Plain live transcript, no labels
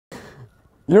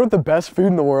You know what the best food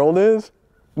in the world is?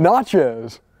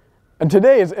 Nachos. And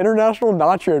today is International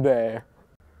Nacho Day.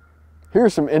 Here are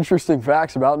some interesting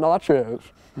facts about nachos.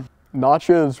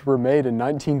 Nachos were made in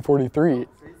 1943.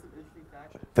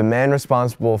 The man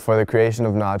responsible for the creation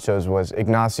of nachos was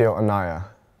Ignacio Anaya.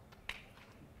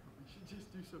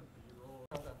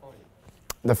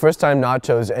 The first time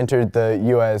nachos entered the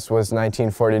U.S. was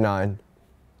 1949.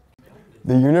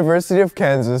 The University of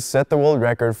Kansas set the world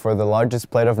record for the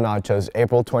largest plate of nachos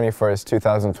April 21st,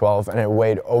 2012, and it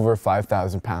weighed over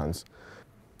 5,000 pounds.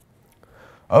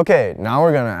 Okay, now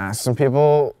we're gonna ask some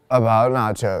people about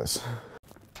nachos.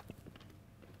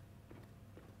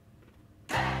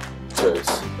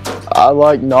 I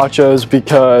like nachos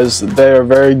because they are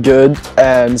very good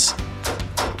and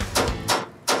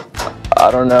I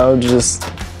don't know, just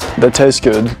they taste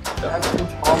good.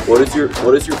 What is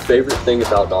your favorite thing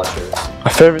about nachos? My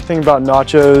favorite thing about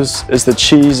nachos is the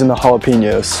cheese and the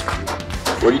jalapenos.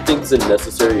 What do you think is a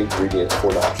necessary ingredient for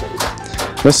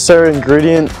nachos? Necessary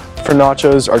ingredient for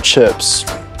nachos are chips.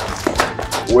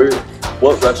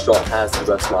 What restaurant has the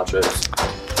best nachos?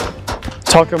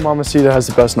 Taco Mamacita has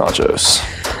the best nachos.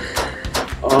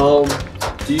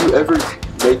 Do you ever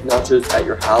make nachos at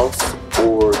your house,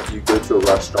 or do you go to a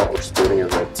restaurant or sporting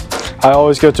event? I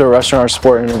always go to a restaurant or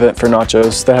sporting event for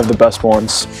nachos. They have the best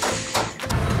ones.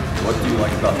 What do you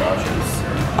like about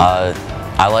nachos?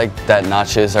 I like that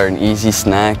nachos are an easy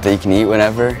snack that you can eat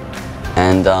whenever,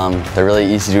 and they're really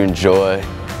easy to enjoy.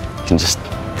 You can just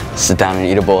sit down and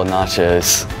eat a bowl of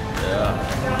nachos.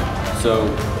 Yeah. So,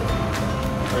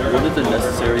 what is a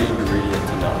necessary ingredient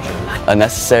to nachos? A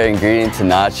necessary ingredient to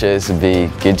nachos would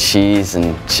be good cheese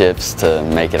and chips to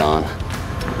make it on.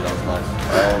 That was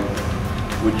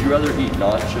nice. Would you rather eat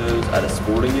nachos at a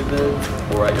sporting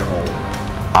event or at your home?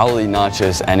 I will eat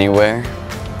nachos anywhere,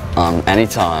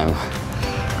 anytime,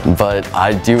 but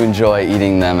I do enjoy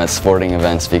eating them at sporting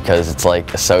events because it's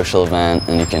like a social event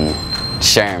and you can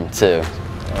share them too.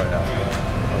 Oh yeah,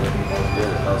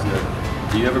 that was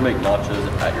good. Do you ever make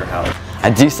nachos at your house?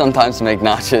 I do sometimes make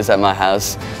nachos at my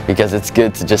house because it's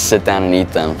good to just sit down and eat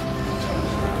them.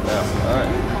 Yeah, all right.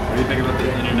 What do you think about the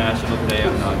International Day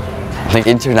of Nachos? I think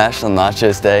International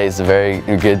Nachos Day is a very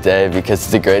good day because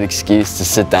it's a great excuse to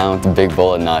sit down with a big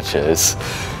bowl of nachos.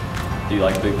 Do you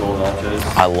like big bowl of nachos?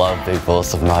 I love big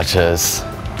bowls of nachos.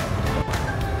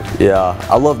 Yeah,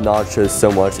 I love nachos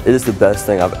so much. It is the best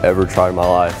thing I've ever tried in my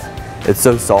life. It's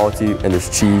so salty, and there's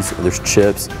cheese, and there's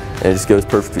chips, and it just goes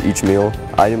perfect for each meal.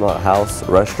 I eat them at house,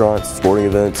 restaurants, sporting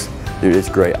events. Dude, it's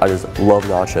great. I just love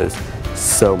nachos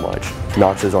so much.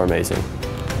 Nachos are amazing.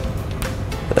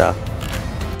 Yeah.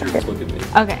 Just look at me.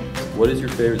 Okay. What is your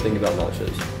favorite thing about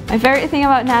nachos? My favorite thing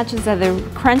about nachos is that they're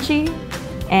crunchy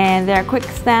and they're a quick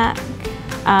snack.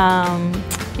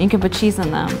 You can put cheese on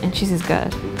them, and cheese is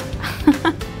good.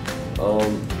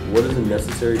 What is a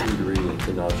necessary ingredient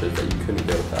to nachos that you couldn't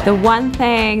go without? The one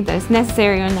thing that's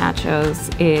necessary on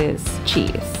nachos is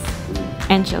cheese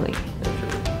and chili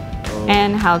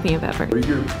and jalapeno pepper.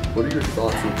 What are your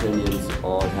thoughts and opinions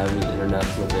on having an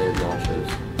International Day of Nachos?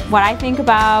 What I think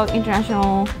about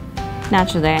International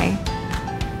Nacho Day,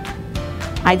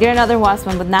 I didn't know there was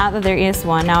one, but now that there is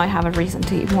one, now I have a reason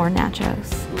to eat more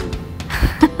nachos.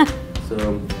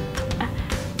 So,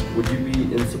 would you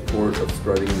be in support of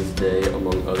spreading this day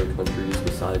among other countries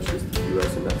besides just the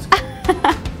U.S. and Mexico?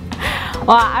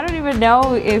 Well, I don't even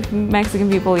know if Mexican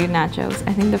people eat nachos.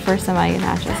 I think the first time I ate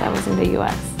nachos, I was in the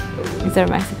U.S. instead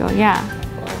of Mexico. Yeah.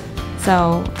 Wow.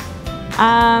 So,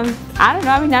 I don't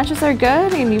know. I mean, nachos are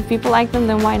good, and if people like them,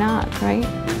 then why not, right?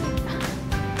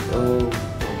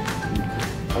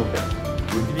 Okay.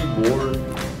 Would you be more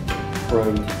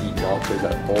prone to eat nachos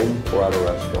at home or at a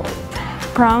restaurant?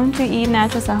 Prone to eat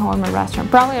nachos at home or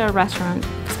restaurant? Probably at a restaurant,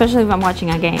 especially if I'm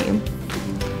watching a game.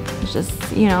 It's just,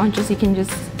 you know, you can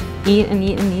just eat and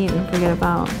eat and eat and forget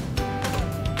about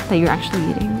that you're actually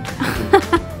eating.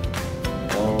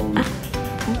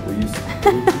 Would you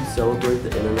celebrate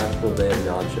the International Day of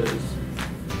Nachos?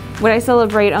 Would I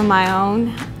celebrate on my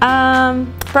own?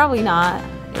 Probably not.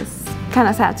 It's kind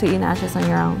of sad to eat nachos on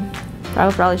your own. I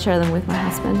would probably share them with my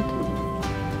husband.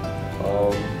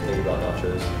 Think about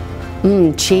nachos.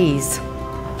 Cheese.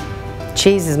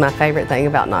 Cheese is my favorite thing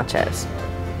about nachos.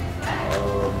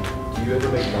 Do you ever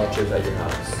make nachos at your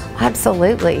house?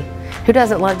 Absolutely. Who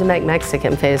doesn't love to make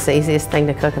Mexican food? It's the easiest thing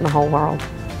to cook in the whole world.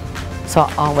 So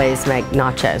I always make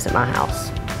nachos at my house.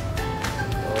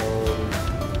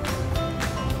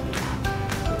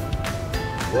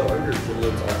 What are your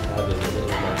opinions on having an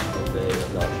International Day of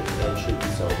Nachos, and should we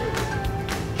celebrate it?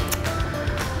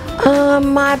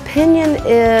 My opinion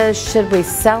is, should we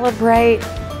celebrate?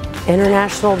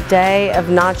 International Day of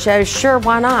Nachos, sure,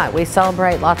 why not? We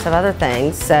celebrate lots of other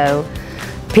things, so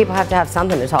people have to have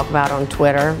something to talk about on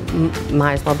Twitter.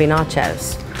 Might as well be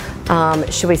nachos.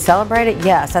 Should we celebrate it?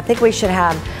 Yes. I think we should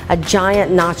have a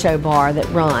giant nacho bar that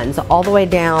runs all the way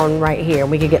down right here.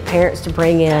 We could get parents to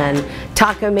bring in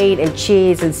taco meat and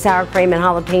cheese and sour cream and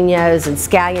jalapenos and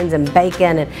scallions and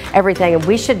bacon and everything. And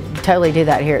we should totally do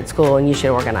that here at school, and you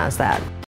should organize that.